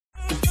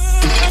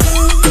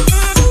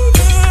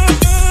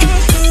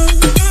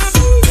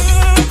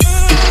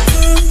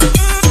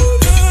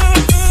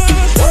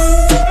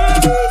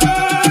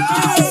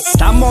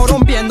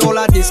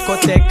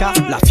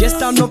La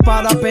fiesta no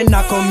para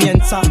apenas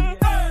comienza.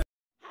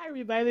 Hi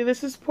everybody,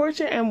 this is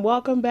Portia and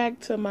welcome back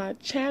to my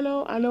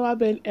channel. I know I've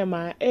been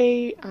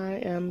MIA. I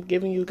am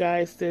giving you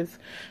guys this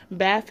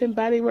Bath &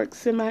 Body Works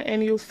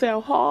semi-annual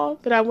sale haul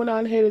that I went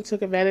on ahead and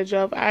took advantage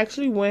of. I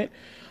actually went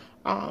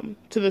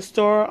to the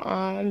store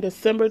on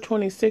December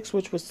 26th,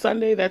 which was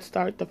Sunday. That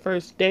started the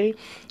first day.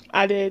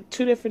 I did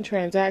 2 different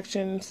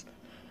transactions.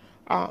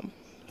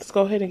 Let's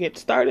go ahead and get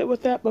started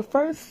with that. But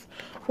first,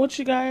 I want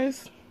you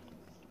guys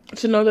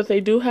to know that they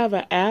do have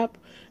an app.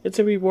 It's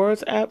a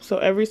rewards app, so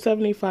every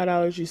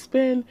 $75 you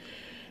spend,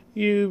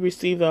 you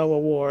receive a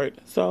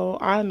reward. So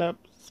I ended up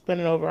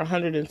spending over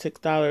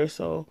 $106.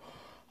 So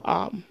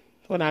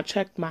when I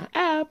checked my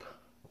app,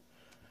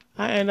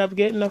 I ended up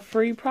getting a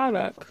free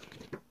product,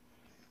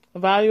 a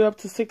value up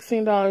to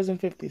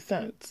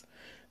 $16.50.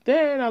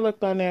 Then I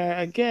looked on there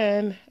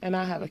again, and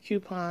I have a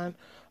coupon,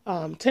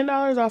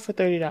 $10 off a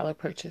 $30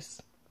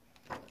 purchase.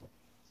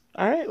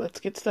 All right, let's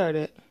get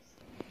started.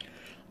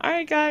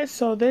 Alright guys,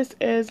 so this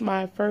is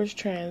my first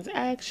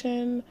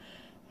transaction.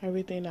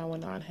 Everything I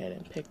went on ahead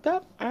and picked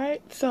up.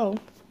 Alright, so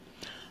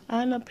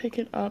I ended up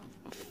picking up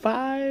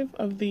 5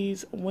 of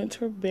these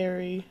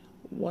Winterberry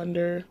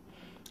Wonder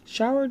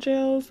shower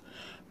gels.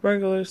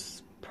 Regular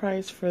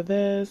price for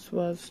this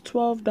was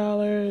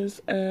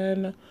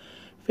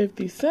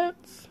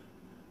 $12.50.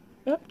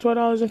 Yep,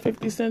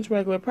 $12.50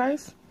 regular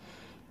price.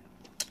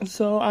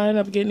 So I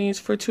ended up getting these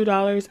for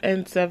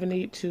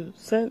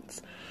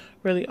 $2.72.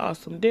 Really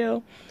awesome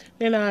deal.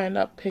 Then I end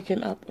up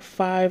picking up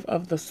 5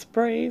 of the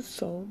sprays,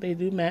 so they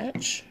do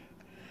match.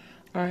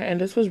 Alright, and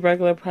this was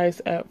regular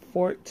price at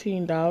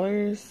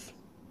 $14.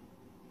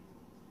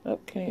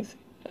 Oh, can you see?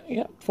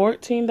 Yep,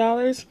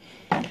 $14.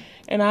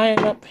 And I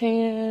end up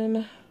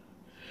paying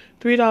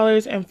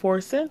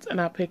 $3.04, and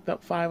I picked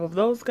up 5 of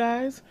those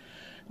guys.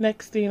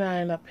 Next thing I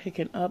end up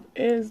picking up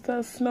is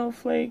the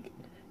Snowflake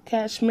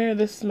Cashmere.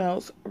 This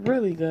smells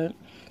really good.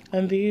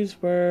 And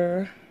these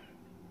were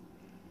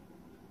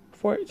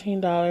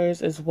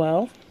 $14 as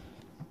well.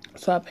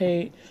 So I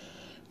paid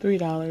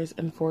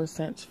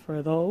 $3.04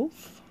 for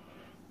those.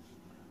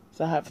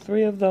 So I have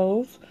 3 of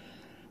those.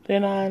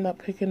 Then I end up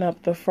picking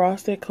up the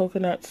Frosted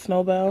Coconut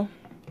Snowball,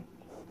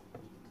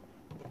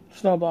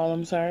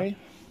 I'm sorry.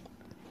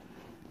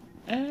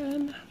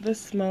 And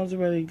this smells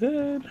really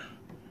good.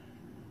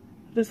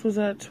 This was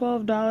at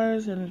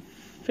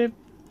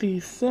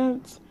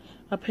 $12.50.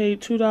 I paid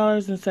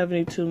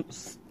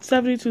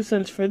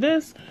 $2.72 for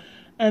this.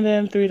 And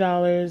then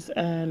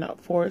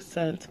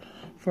 $3.04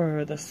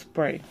 for the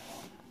spray.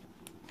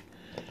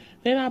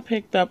 Then I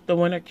picked up the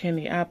Winter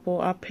Candy Apple.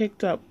 I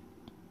picked up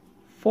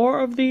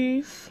 4 of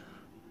these.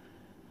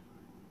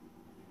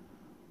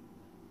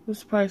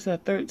 This price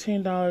at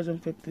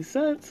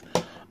 $13.50.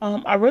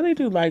 I really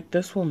do like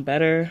this one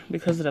better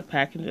because of the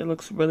package. It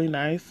looks really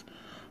nice.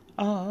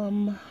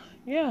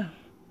 Yeah.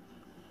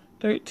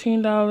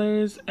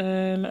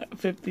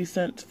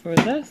 $13.50 for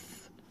this.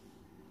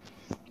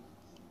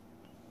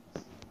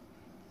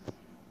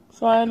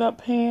 So I ended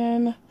up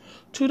paying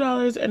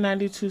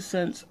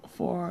 $2.92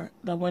 for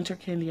the Winter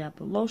Candy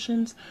Apple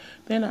lotions.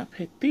 Then I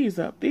picked these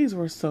up. These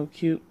were so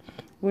cute.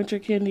 Winter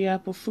Candy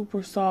Apple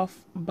Super Soft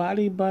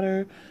Body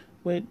Butter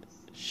with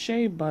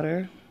Shea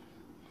Butter.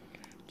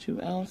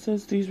 2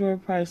 ounces. These were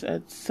priced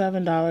at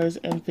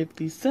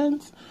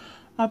 $7.50.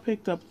 I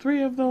picked up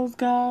 3 of those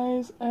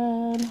guys.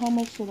 And how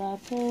much did I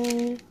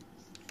pay?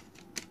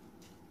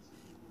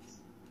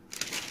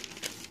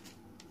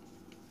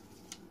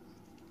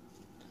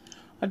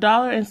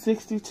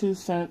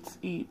 $1.62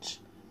 each.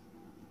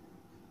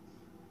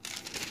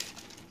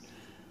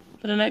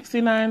 But the next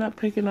thing I end up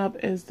picking up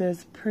is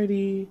this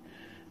Pretty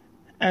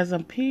as a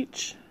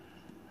Peach.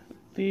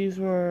 These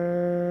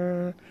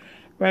were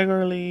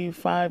regularly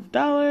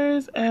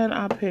 $5, and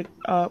I picked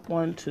up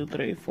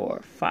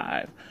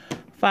 5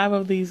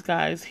 of these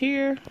guys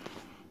here,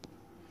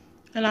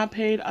 and I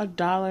paid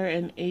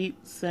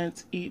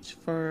 $1.08 each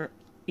for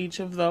each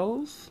of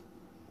those.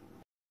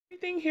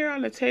 Everything here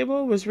on the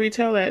table was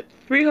retailed at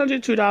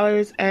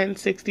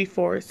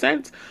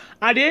 $302.64.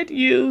 I did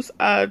use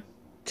a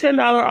 $10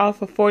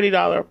 off a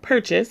 $40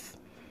 purchase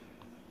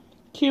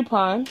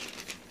coupon.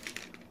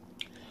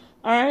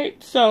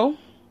 Alright, so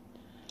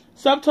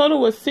subtotal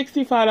was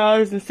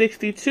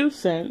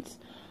 $65.62.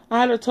 I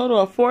had a total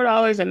of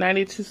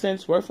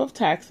 $4.92 worth of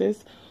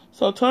taxes.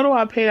 So total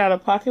I paid out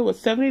of pocket was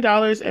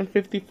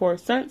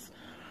 $70.54.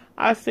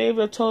 I saved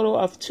a total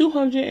of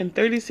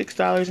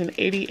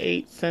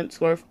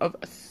 $236.88 worth of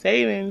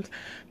savings.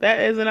 That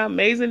is an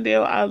amazing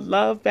deal. I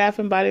love Bath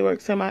 & Body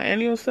Works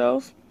semi-annual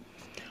sales.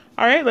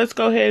 Alright, let's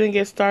go ahead and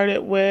get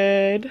started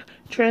with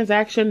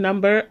transaction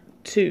number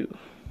 2.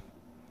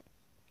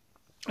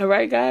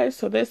 Alright guys,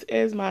 so this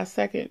is my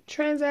second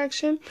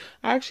transaction.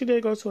 I actually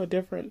did go to a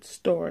different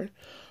store.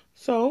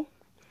 So,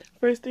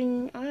 first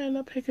thing I end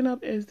up picking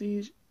up is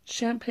these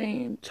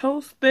champagne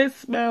toast. This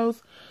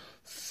smells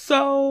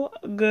so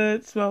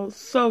good. Smells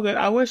so good.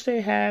 I wish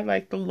they had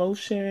like the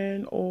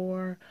lotion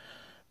or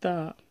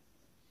the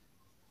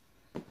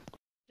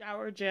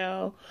shower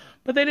gel,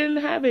 but they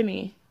didn't have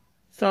any.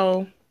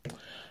 So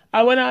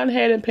I went on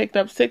ahead and picked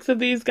up 6 of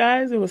these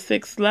guys. There was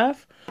 6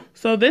 left.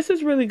 So this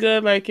is really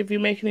good, like if you're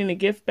making any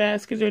gift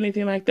baskets or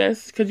anything like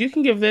this, because you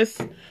can give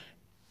this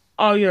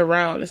all year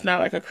round. It's not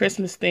like a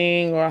Christmas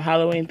thing or a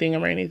Halloween thing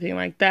or anything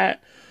like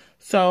that.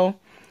 So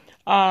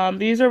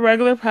these are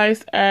regular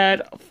priced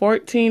at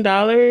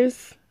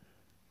 $14.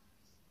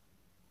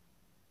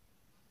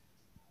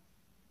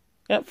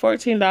 Yep,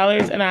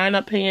 $14, and I end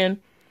up paying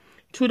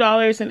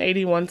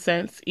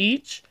 $2.81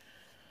 each.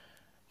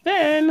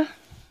 Then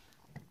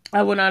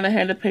I went on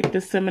ahead to pick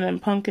the cinnamon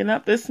pumpkin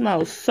up. This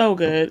smells so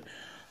good.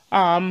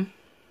 Yeah,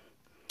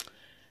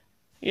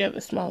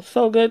 this smells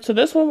so good. So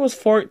this one was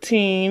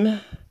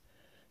 $14,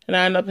 and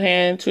I ended up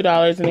paying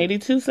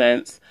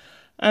 $2.82.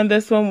 And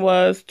this one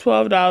was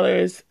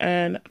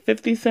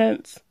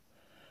 $12.50.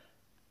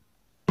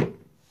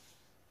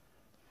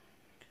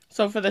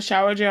 So for the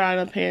shower gel, I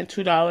ended up paying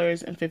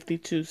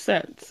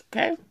 $2.52.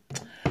 Okay.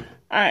 All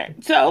right.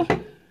 So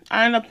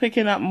I ended up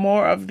picking up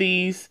more of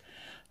these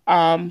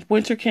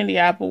Winter Candy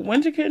Apple.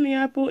 Winter Candy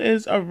Apple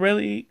is a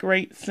really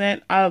great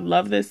scent. I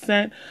love this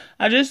scent.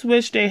 I just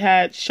wish they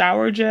had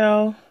shower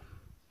gel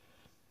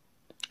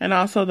and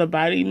also the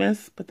body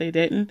mist, but they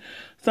didn't.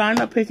 So I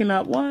ended up picking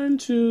up 1,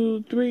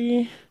 2,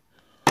 3,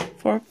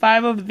 4,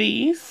 5 of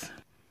these.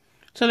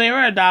 So they were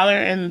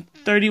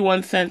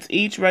 $1.31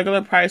 each.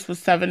 Regular price was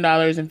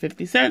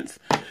 $7.50.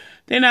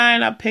 Then I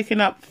ended up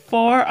picking up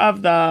 4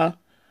 of the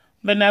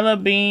Vanilla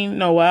Bean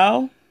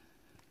Noel.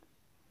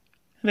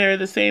 They're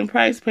the same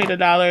price, paid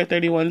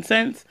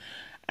 $1.31.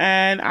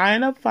 And I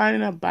ended up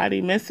finding a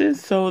body mist,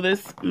 so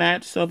this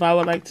matched. So if I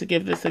would like to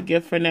give this a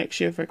gift for next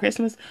year for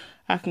Christmas,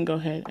 I can go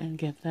ahead and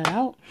get that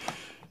out.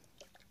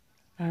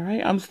 All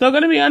right, I'm still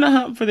going to be on the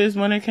hunt for this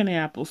Winter Candy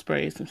Apple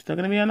sprays. I'm still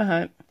going to be on the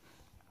hunt.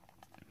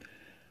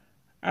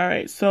 All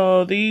right,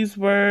 so these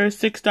were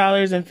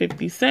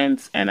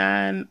 $6.50,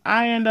 and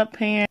I end up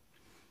paying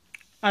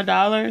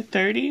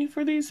 $1.30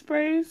 for these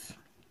sprays.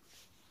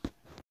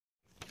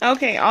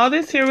 Okay, all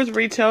this here was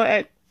retail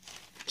at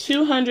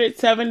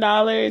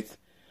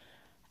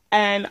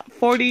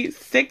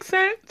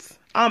 $207.46.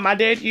 I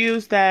did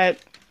use that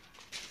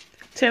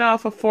 10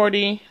 off of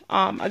 40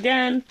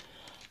 again.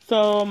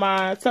 So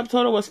my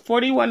subtotal was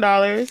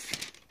 $41,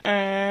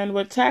 and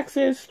with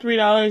taxes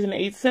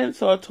 $3.08,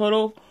 so a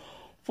total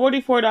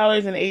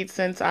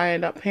 $44.08 I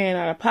end up paying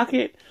out of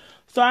pocket.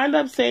 So I end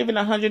up saving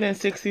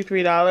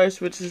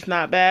 $163, which is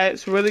not bad.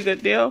 It's a really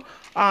good deal.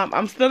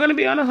 I'm still going to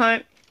be on a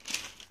hunt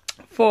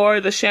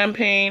for the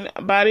champagne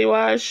body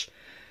wash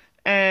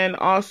and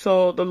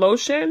also the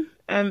lotion,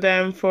 and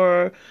then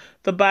for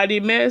the body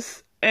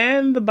mist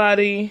and the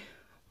body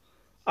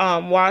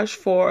wash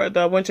for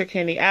the Winter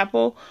Candy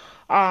Apple.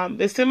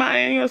 The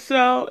semi-annual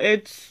sale,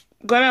 it's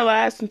gonna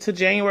last until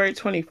January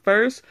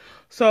 21st.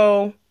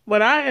 So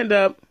what I end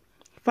up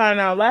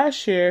finding out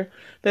last year,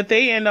 that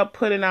they end up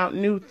putting out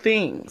new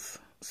things.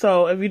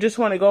 So if you just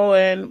want to go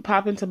in,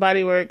 pop into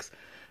Body Works,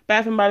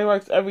 Bath and Body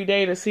Works every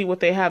day to see what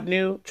they have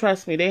new,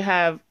 trust me, they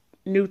have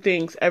new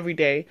things every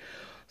day.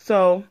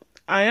 So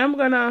I am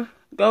gonna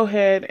go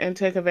ahead and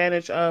take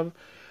advantage of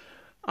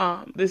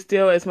this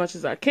deal as much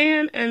as I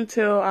can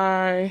until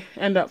I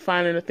end up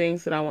finding the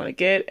things that I want to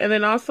get. And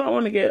then also I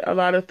want to get a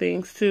lot of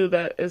things too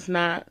that is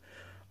not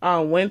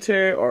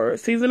winter or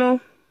seasonal.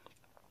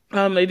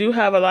 They do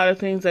have a lot of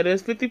things that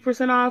is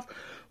 50% off,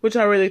 which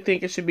I really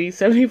think it should be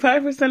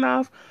 75%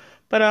 off.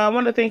 But I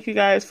want to thank you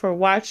guys for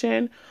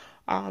watching.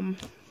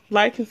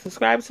 Like and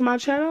subscribe to my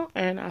channel,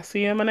 and I'll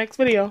see you in my next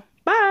video.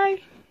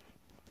 Bye!